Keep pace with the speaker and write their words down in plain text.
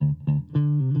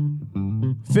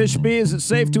Fishby, is it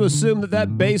safe to assume that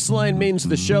that bass line means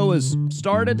the show has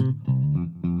started?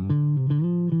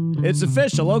 It's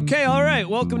official. Okay, all right.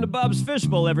 Welcome to Bob's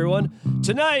Fishbowl, everyone.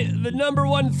 Tonight, the number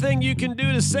one thing you can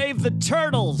do to save the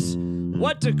turtles.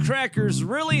 What do crackers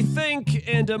really think,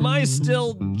 and am I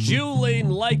still juuling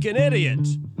like an idiot?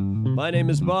 My name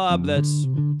is Bob. That's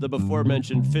the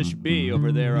before-mentioned Fish B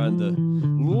over there on the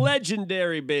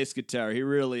legendary bass guitar. He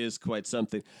really is quite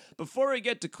something. Before we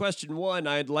get to question one,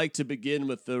 I'd like to begin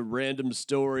with a random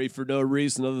story for no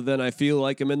reason other than I feel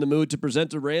like I'm in the mood to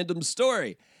present a random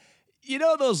story. You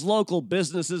know those local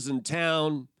businesses in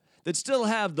town that still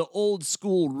have the old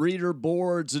school reader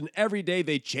boards and every day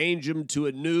they change them to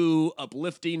a new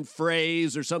uplifting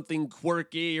phrase or something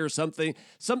quirky or something,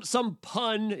 some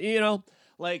pun, you know,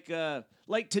 like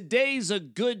today's a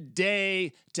good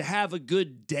day to have a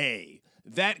good day.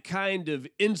 That kind of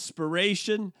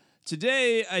inspiration.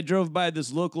 Today I drove by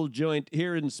this local joint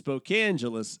here in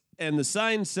Spokangeles and the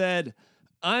sign said,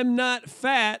 "I'm not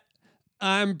fat,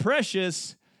 I'm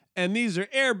precious, and these are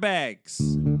airbags."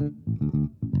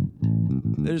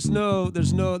 There's no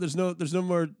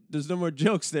more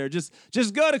jokes there. Just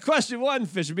go to question one,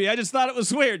 Fishby. I just thought it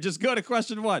was weird. Just go to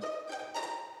question one.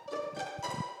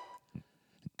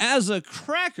 As a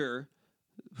cracker,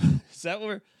 is that what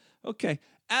we're, okay.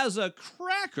 As a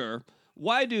cracker,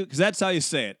 because that's how you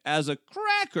say it. As a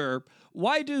cracker,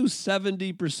 why do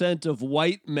 70% of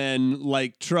white men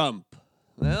like Trump?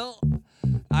 Well,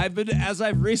 as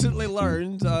I've recently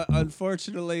learned,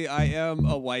 unfortunately, I am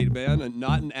a white man and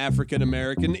not an African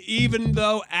American, even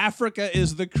though Africa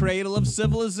is the cradle of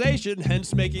civilization,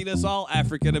 hence making us all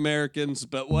African Americans,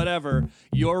 but whatever,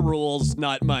 your rules,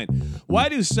 not mine. Why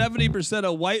do 70%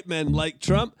 of white men like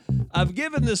Trump? I've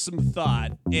given this some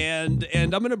thought, and I'm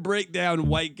going to break down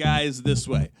white guys this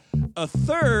way. A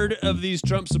third of these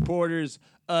Trump supporters,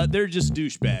 they're just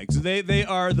douchebags. They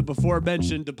are the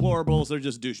before-mentioned deplorables. They're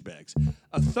just douchebags.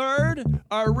 A third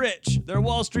are rich. They're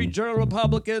Wall Street Journal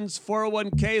Republicans.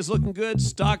 401ks looking good.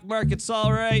 Stock market's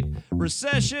all right.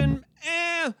 Recession,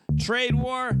 trade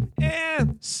war,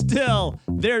 still.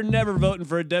 They're never voting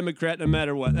for a Democrat no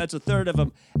matter what. That's a third of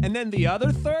them. And then the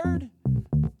other third,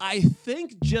 I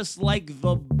think just like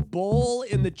the bull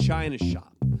in the china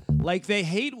shop. Like they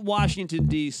hate Washington,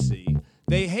 D.C.,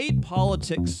 they hate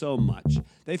politics so much.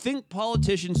 They think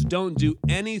politicians don't do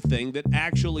anything that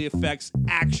actually affects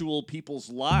actual people's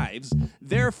lives.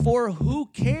 Therefore, who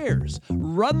cares?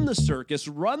 Run the circus,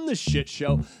 run the shit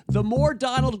show. The more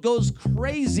Donald goes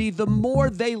crazy, the more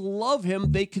they love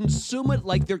him. They consume it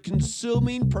like they're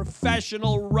consuming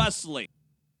professional wrestling.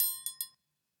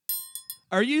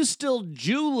 Are you still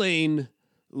juuling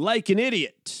like an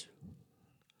idiot?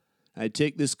 I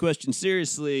take this question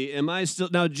seriously. Am I still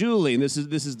now juuling? This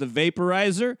is the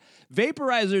vaporizer.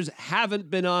 Vaporizers haven't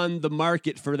been on the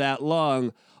market for that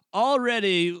long.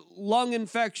 Already, lung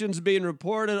infections being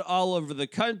reported all over the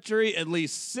country. At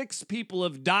least 6 people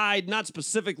have died, not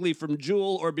specifically from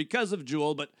Juul or because of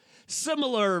Juul, but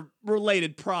similar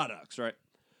related products, right?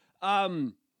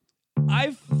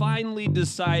 I finally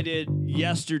decided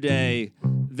yesterday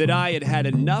that I had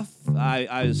enough.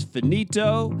 I was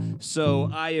finito, so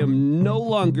I am no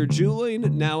longer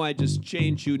juuling. Now I just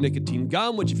chew nicotine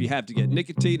gum, which if you have to get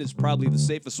nicotine is probably the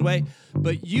safest way.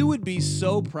 But you would be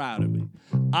so proud of me.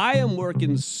 I am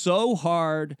working so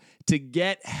hard to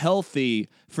get healthy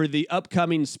for the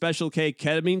upcoming Special K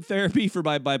ketamine therapy for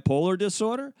my bipolar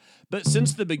disorder. But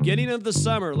since the beginning of the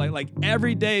summer, like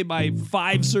every day, my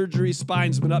 5 surgery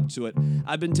spine's been up to it.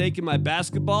 I've been taking my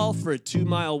basketball for a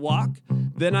 2-mile walk.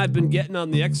 Then I've been getting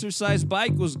on the exercise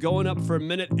bike, was going up for a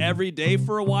minute every day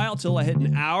for a while till I hit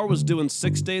an hour, was doing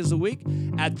 6 days a week.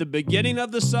 At the beginning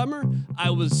of the summer, I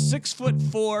was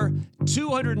 6'4",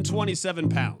 227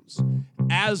 pounds.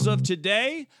 As of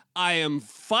today, I am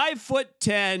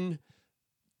 5'10",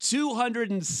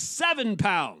 207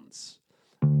 pounds.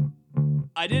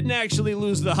 I didn't actually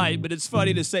lose the height, but it's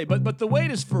funny to say. But the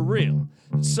weight is for real.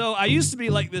 So I used to be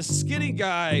like this skinny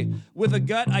guy with a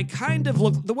gut. I kind of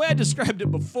looked, the way I described it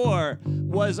before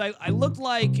was I looked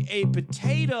like a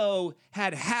potato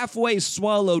had halfway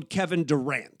swallowed Kevin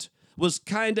Durant. Was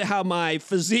kind of how my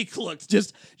physique looked.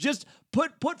 Just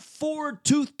put 4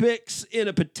 toothpicks in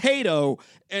a potato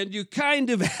and you kind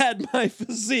of had my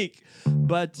physique.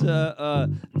 But the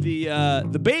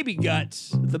baby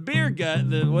gut, the beer gut,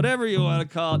 the whatever you want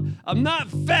to call it, I'm not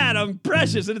fat, I'm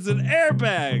precious, and it's an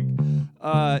airbag.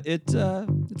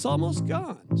 It's almost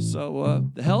gone. So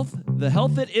the health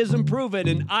that is improving,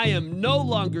 and I am no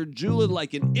longer juuling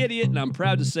like an idiot, and I'm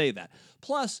proud to say that.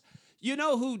 Plus, you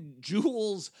know who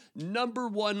Juul's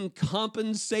 #1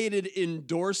 compensated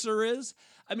endorser is?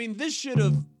 I mean, this should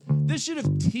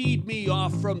have teed me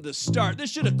off from the start. This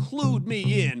should have clued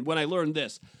me in when I learned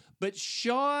this. But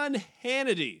Sean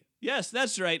Hannity, yes,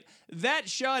 that's right, that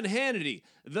Sean Hannity,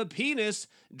 the penis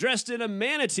dressed in a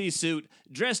manatee suit,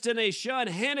 dressed in a Sean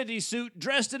Hannity suit,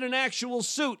 dressed in an actual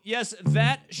suit. Yes,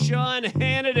 that Sean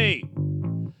Hannity.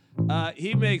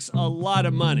 He makes a lot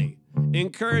of money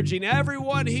encouraging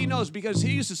everyone he knows, because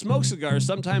he used to smoke cigars.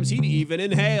 Sometimes he'd even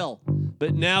inhale.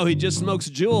 But now he just smokes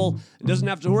Juul and doesn't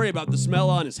have to worry about the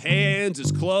smell on his hands,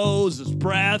 his clothes, his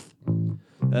breath.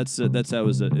 That's how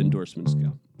his endorsements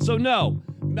go. So no,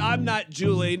 I'm not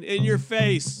Juuling in your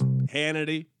face,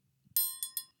 Hannity.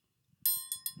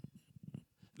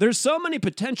 There's so many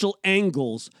potential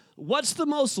angles. What's the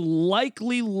most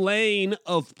likely lane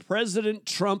of President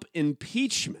Trump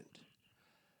impeachment?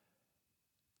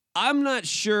 I'm not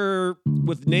sure,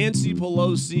 with Nancy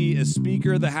Pelosi as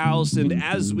Speaker of the House, and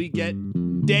as we get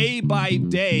day by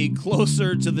day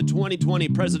closer to the 2020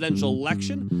 presidential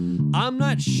election, I'm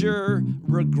not sure,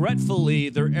 regretfully,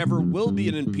 there ever will be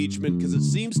an impeachment, because it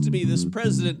seems to me this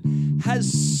president has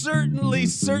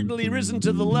certainly risen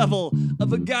to the level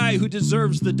of a guy who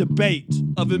deserves the debate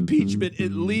of impeachment,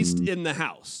 at least in the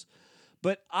House.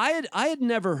 But I had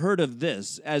never heard of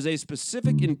this as a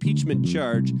specific impeachment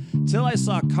charge till I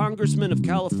saw Congressman of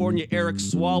California Eric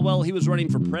Swalwell. He was running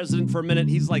for president for a minute.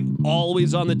 He's like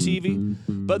always on the TV.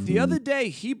 But the other day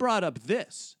he brought up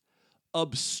this.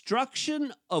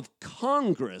 Obstruction of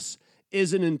Congress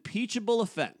is an impeachable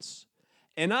offense.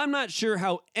 And I'm not sure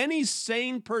how any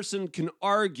sane person can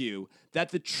argue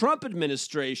that the Trump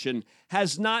administration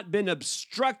has not been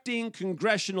obstructing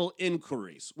congressional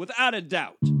inquiries, without a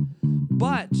doubt.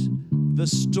 But the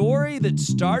story that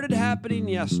started happening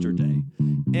yesterday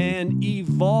and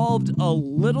evolved a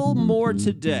little more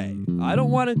today, I don't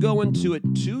want to go into it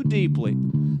too deeply,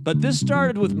 but this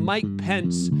started with Mike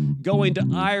Pence going to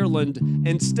Ireland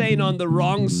and staying on the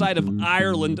wrong side of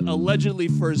Ireland, allegedly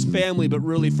for his family, but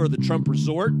really for the Trump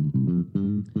resort.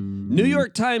 New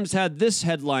York Times had this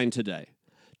headline today.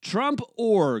 Trump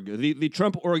Org, the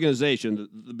Trump organization,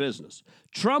 the business,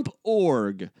 Trump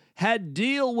Org had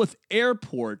deal with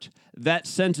airport that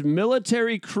sent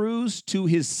military crews to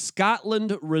his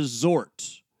Scotland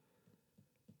resort.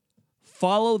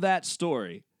 Follow that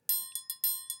story.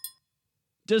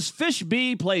 Does Fish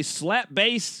B play slap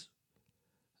bass?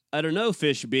 I don't know,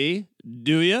 Fish B.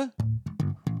 Do ya?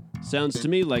 Sounds to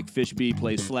me like Fish B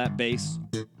plays slap bass.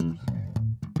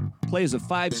 Plays a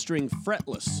 5-string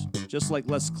fretless, just like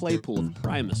Les Claypool of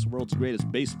Primus, world's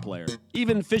greatest bass player.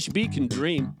 Even Fish B can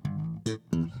dream.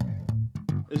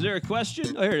 Is there a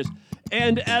question? Oh, here it is.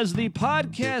 And as the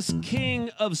podcast king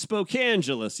of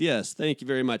Spokangelus, yes, thank you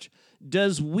very much,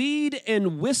 does Weed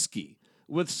and Whiskey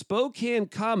with Spokane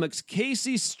comics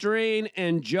Casey Strain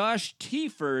and Josh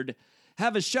Tieford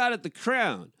have a shot at the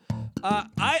crown?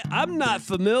 I'm not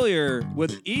familiar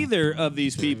with either of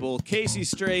these people, Casey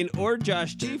Strain or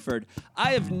Josh Tieford.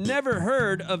 I have never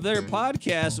heard of their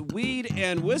podcast, Weed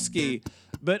and Whiskey,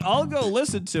 but I'll go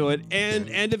listen to it. And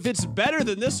if it's better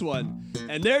than this one,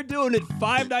 and they're doing it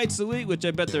 5 nights a week, which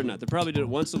I bet they're not. They're probably doing it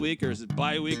once a week, or is it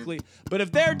bi-weekly? But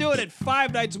if they're doing it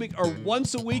 5 nights a week or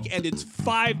once a week, and it's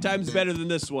 5 times better than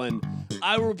this one,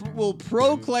 I will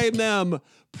proclaim them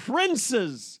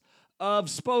princes of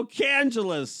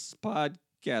Spokangelus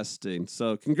podcasting.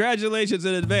 So congratulations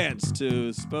in advance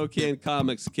to Spokane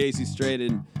Comics, Casey Strain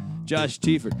and Josh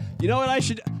Tieford. You know what?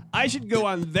 I should go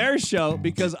on their show,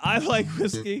 because I like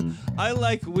whiskey, I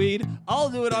like weed. I'll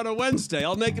do it on a Wednesday.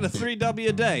 I'll make it a 3W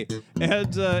a day,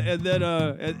 and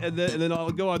then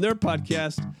I'll go on their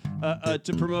podcast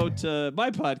to promote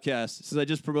my podcast, since I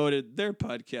just promoted their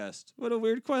podcast. What a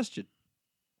weird question.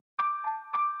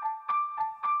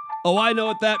 Oh, I know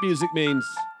what that music means.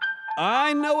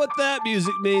 I know what that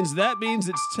music means. That means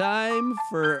it's time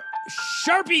for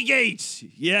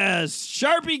Sharpiegate. Yes,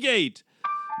 Sharpiegate.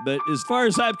 But as far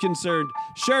as I'm concerned,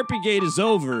 Sharpiegate is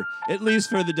over, at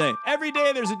least for the day. Every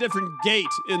day there's a different gate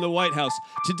in the White House.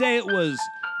 Today it was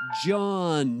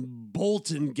John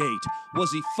Bolton Gate.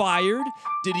 Was he fired?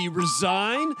 Did he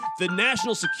resign? The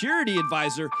National Security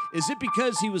Advisor, is it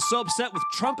because he was so upset with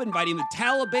Trump inviting the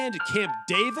Taliban to Camp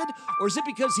David? Or is it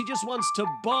because he just wants to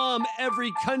bomb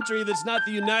every country that's not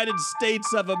the United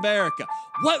States of America?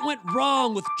 What went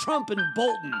wrong with Trump and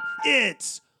Bolton?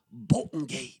 It's Bolton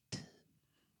Gate.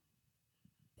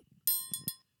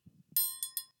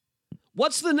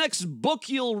 What's the next book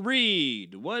you'll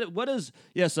read? What is...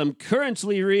 Yes, I'm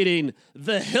currently reading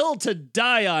The Hill to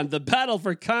Die On, The Battle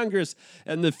for Congress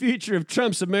and the Future of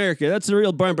Trump's America. That's a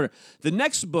real barn burner. The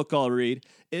next book I'll read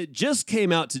It just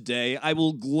came out today. I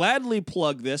will gladly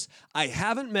plug this. I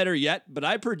haven't met her yet, but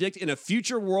I predict in a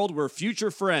future world we're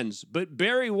future friends. But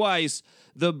Bari Weiss,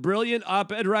 the brilliant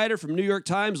op-ed writer from New York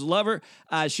Times, love her.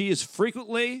 She is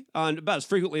frequently on, about as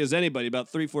frequently as anybody,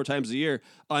 about 3-4 times a year,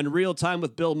 on Real Time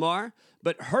with Bill Maher.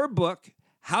 But her book,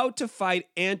 How to Fight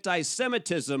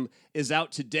Anti-Semitism, is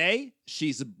out today.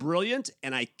 She's brilliant,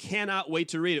 and I cannot wait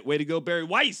to read it. Way to go, Bari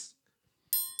Weiss.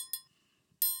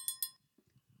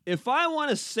 If I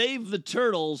want to save the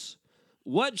turtles,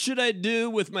 what should I do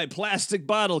with my plastic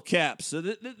bottle caps? So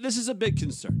this is a big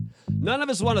concern. None of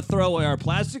us want to throw away our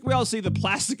plastic. We all see the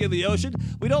plastic in the ocean.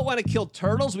 We don't want to kill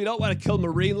turtles. We don't want to kill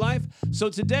marine life. So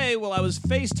today, while I was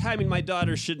FaceTiming my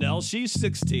daughter Chanel, she's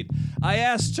 16, I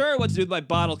asked her what to do with my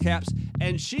bottle caps,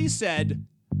 and she said,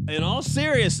 in all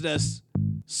seriousness,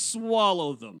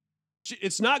 swallow them.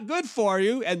 It's not good for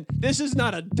you, and this is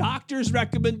not a doctor's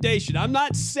recommendation. I'm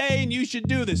not saying you should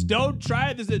do this. Don't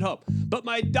try this at home. But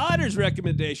my daughter's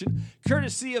recommendation,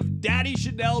 courtesy of Daddy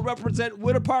Chanel, represent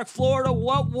Winter Park, Florida.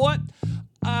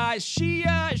 She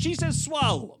says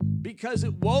swallow them because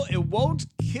it won't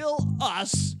kill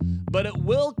us, but it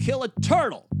will kill a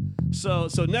turtle. So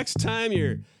next time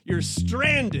you're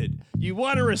stranded,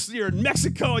 you're in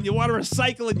Mexico and you want to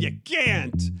recycle and you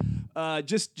can't.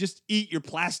 Just eat your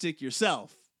plastic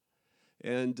yourself,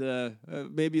 and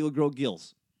maybe you'll grow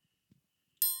gills.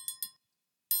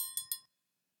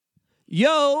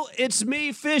 Yo, it's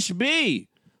me, Fish B.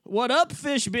 What up,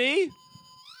 Fish B?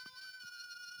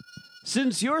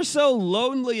 Since you're so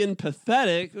lonely and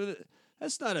pathetic,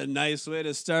 that's not a nice way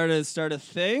to start a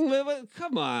thing.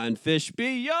 Come on, Fish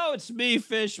B. Yo, it's me,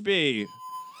 Fish B.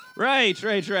 Right.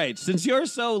 Since you're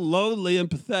so lonely and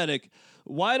pathetic,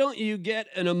 why don't you get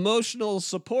an emotional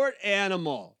support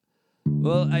animal?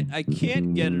 Well, I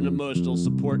can't get an emotional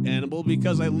support animal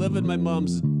because I live in my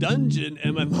mom's dungeon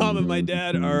and my mom and my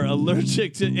dad are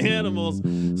allergic to animals,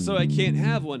 so I can't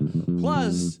have one.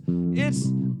 Plus,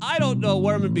 I don't know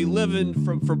where I'm going to be living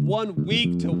from 1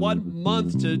 week to 1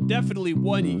 month to definitely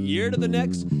 1 year to the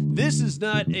next. This is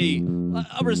not a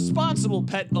responsible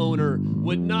pet owner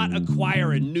would not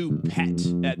acquire a new pet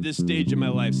at this stage of my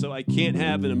life, so I can't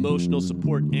have an emotional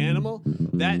support animal.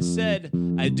 That said,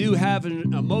 I do have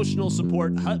an emotional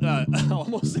support, I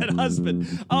almost said husband.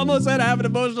 I almost said I have an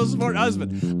emotional support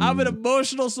husband. I'm an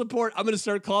emotional support, I'm going to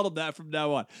start calling him that from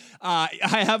now on. I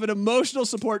have an emotional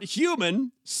support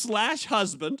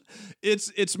human/husband.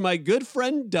 It's my good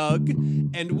friend Doug,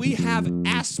 and we have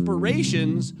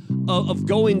aspirations of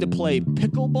going to play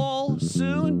pickleball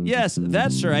soon. Yes,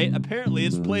 that's right. Apparently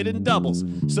it's played in doubles.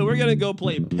 So we're going to go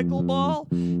play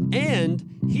pickleball,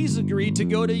 and he's agreed to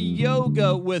go to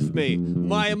yoga with me.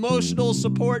 My emotional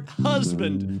support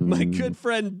husband, my good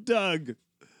friend Doug.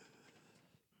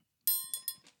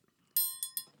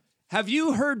 Have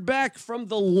you heard back from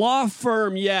the law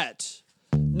firm yet?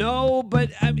 No, but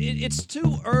it's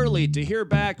too early to hear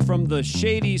back from the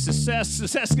shady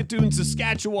Saskatoon,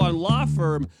 Saskatchewan law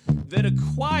firm that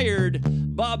acquired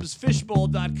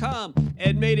bobsfishbowl.com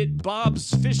and made it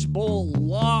Bob's Fishbowl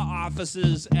Law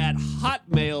Offices at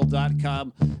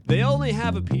hotmail.com. They only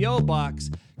have a P.O. box.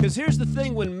 Because here's the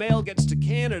thing when mail gets to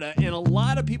Canada, and a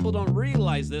lot of people don't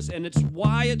realize this, and it's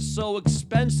why it's so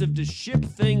expensive to ship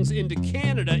things into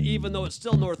Canada, even though it's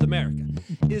still North America,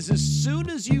 is as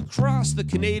soon as you cross the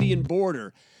Canadian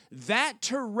border, that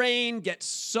terrain gets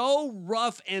so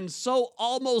rough and so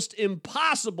almost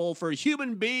impossible for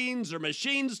human beings or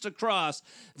machines to cross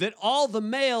that all the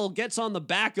mail gets on the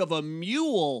back of a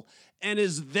mule and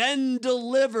is then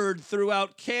delivered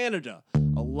throughout Canada.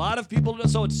 A lot of people don't,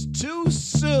 so it's too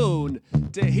soon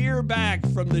to hear back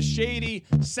from the shady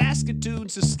Saskatoon,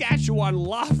 Saskatchewan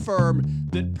law firm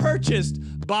that purchased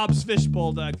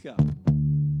bobsfishbowl.com.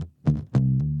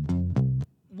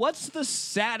 What's the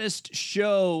saddest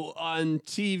show on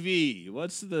TV?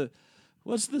 What's the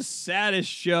saddest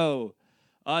show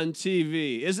on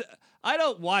TV? Is it, I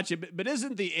don't watch it, but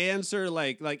isn't the answer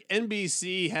like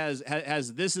NBC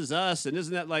has This Is Us, and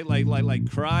isn't that like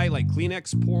Cry, like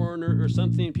Kleenex porn or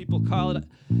something people call it?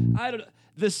 I don't know.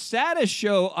 The saddest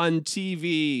show on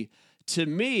TV to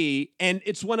me, and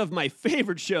it's one of my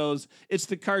favorite shows, it's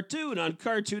the cartoon on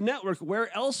Cartoon Network.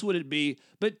 Where else would it be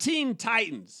but Teen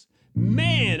Titans?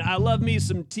 Man, I love me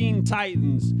some Teen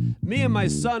Titans. Me and my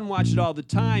son watch it all the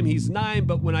time. He's 9,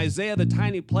 but when Isaiah the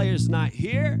Tiny Player's not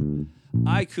here,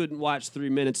 I couldn't watch 3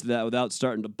 minutes of that without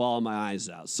starting to bawl my eyes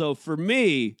out. So for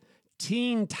me,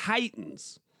 Teen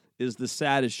Titans is the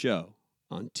saddest show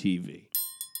on TV.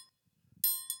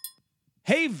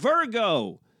 Hey,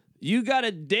 Virgo, you got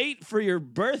a date for your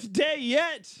birthday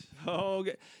yet? Oh,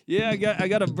 okay. Yeah, I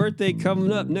got a birthday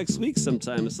coming up next week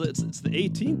sometime. It's the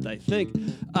 18th, I think.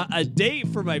 A date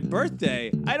for my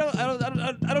birthday. I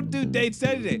don't do dates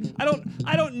any day.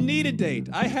 I don't need a date.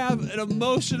 I have an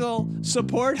emotional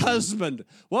support husband.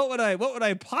 What would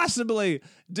I possibly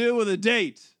do with a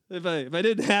date if I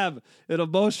didn't have an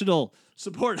emotional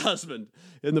support husband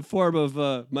in the form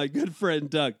of my good friend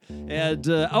Doug? And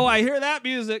I hear that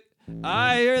music.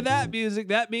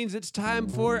 That means it's time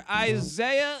for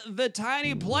Isaiah the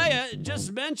Tiny Player.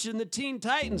 Just mentioned the Teen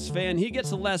Titans fan. He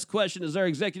gets the last question as our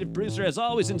executive producer, as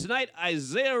always. And tonight,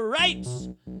 Isaiah writes,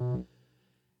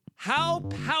 how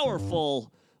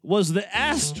powerful was the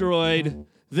asteroid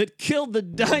that killed the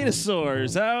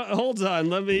dinosaurs? Hold on,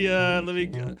 let me.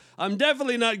 I'm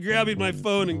definitely not grabbing my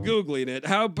phone and Googling it.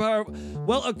 How powerful?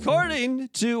 Well, according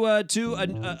to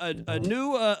a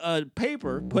new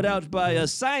paper put out by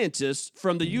scientists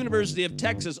from the University of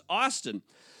Texas, Austin,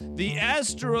 the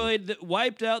asteroid that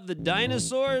wiped out the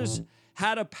dinosaurs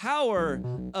had a power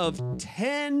of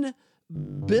 10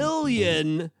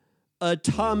 billion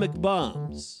atomic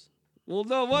bombs. Well,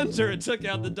 no wonder it took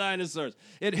out the dinosaurs.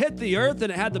 It hit the Earth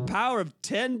and it had the power of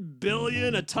 10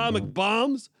 billion atomic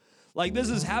bombs. Like this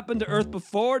has happened to Earth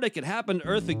before, and it could happen to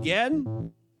Earth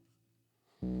again.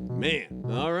 Man.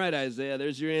 All right, Isaiah,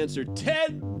 there's your answer.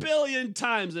 10 billion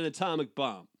times an atomic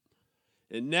bomb.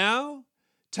 And now,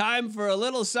 time for a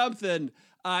little something.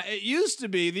 It used to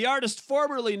be the artist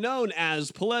formerly known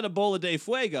as Paleta Bola de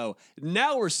Fuego.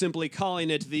 Now we're simply calling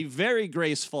it the very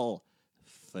graceful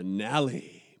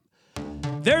finale.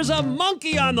 There's a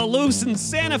monkey on the loose in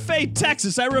Santa Fe,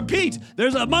 Texas. I repeat,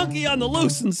 there's a monkey on the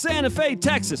loose in Santa Fe,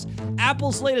 Texas.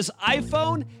 Apple's latest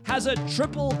iPhone has a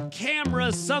triple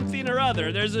camera something or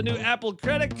other. There's a new Apple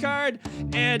credit card,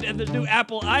 and the new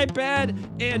Apple iPad,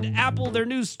 and Apple, their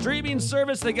new streaming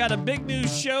service. They got a big new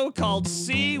show called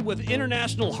C with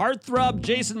international heartthrob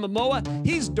Jason Momoa.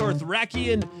 He's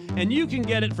Dothraki, and you can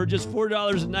get it for just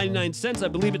 $4.99. I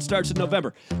believe it starts in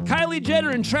November. Kylie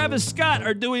Jenner and Travis Scott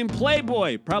are doing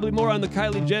Playboy. Probably more on the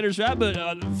Kylie Jenner side, but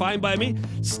fine by me.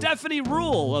 Stephanie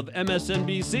Rule of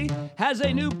MSNBC has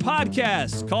a new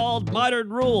podcast called Modern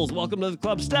Rules. Welcome to the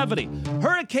club, Stephanie.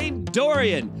 Hurricane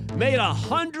Dorian made a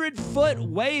 100-foot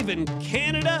wave in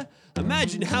Canada.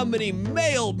 Imagine how many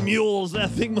male mules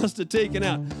that thing must have taken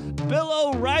out. Bill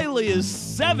O'Reilly is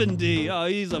 70. Oh,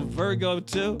 he's a Virgo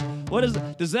too.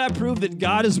 Does that prove that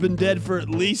God has been dead for at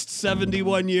least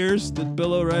 71 years? That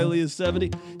Bill O'Reilly is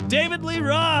 70? David Lee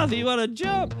Roth, you want to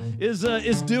jump? Is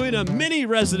doing a mini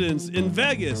residence in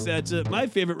Vegas at my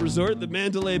favorite resort, the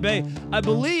Mandalay Bay. I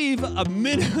believe a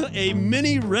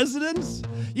mini residence?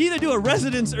 You either do a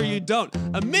residence or you don't.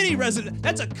 A mini residence,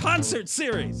 that's a concert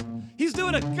series. He's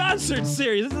doing a concert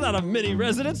series. This is not a mini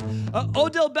residence.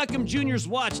 Odell Beckham Jr.'s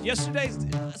watch yesterday.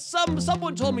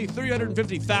 Someone told me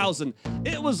 350,000.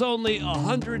 It was only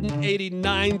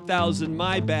 189,000.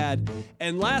 My bad.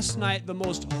 And last night, the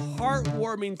most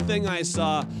heartwarming thing I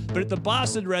saw, but at the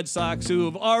Boston Red Sox, who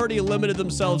have already eliminated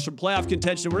themselves from playoff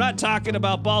contention. We're not talking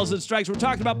about balls and strikes. We're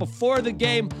talking about before the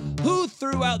game. Who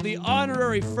threw out the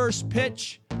honorary first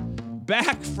pitch?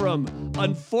 Back from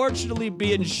unfortunately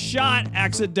being shot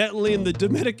accidentally in the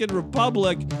Dominican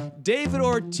Republic, David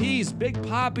Ortiz, Big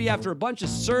Papi, after a bunch of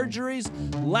surgeries.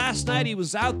 Last night he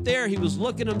was out there, he was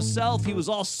looking himself, he was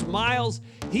all smiles.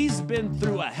 He's been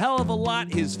through a hell of a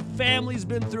lot, his family's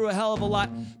been through a hell of a lot,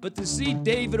 but to see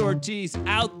David Ortiz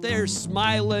out there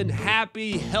smiling,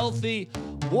 happy, healthy,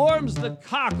 warms the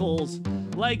cockles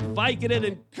like Vicodin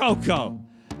and Coco.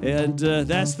 And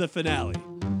that's the finale.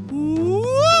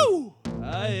 Woo!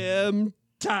 I am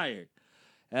tired.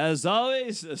 As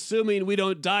always, assuming we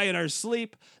don't die in our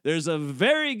sleep, there's a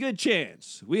very good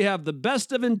chance we have the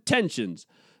best of intentions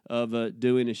of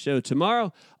doing a show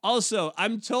tomorrow. Also,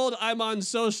 I'm told I'm on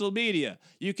social media.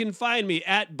 You can find me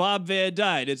at Bob Van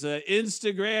Dyne. It's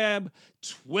Instagram,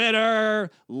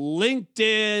 Twitter,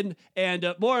 LinkedIn,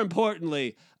 and more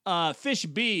importantly, Fish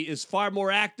B is far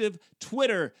more active.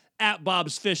 Twitter, at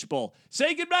Bob's Fishbowl.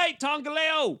 Say goodnight,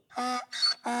 Tongaleo.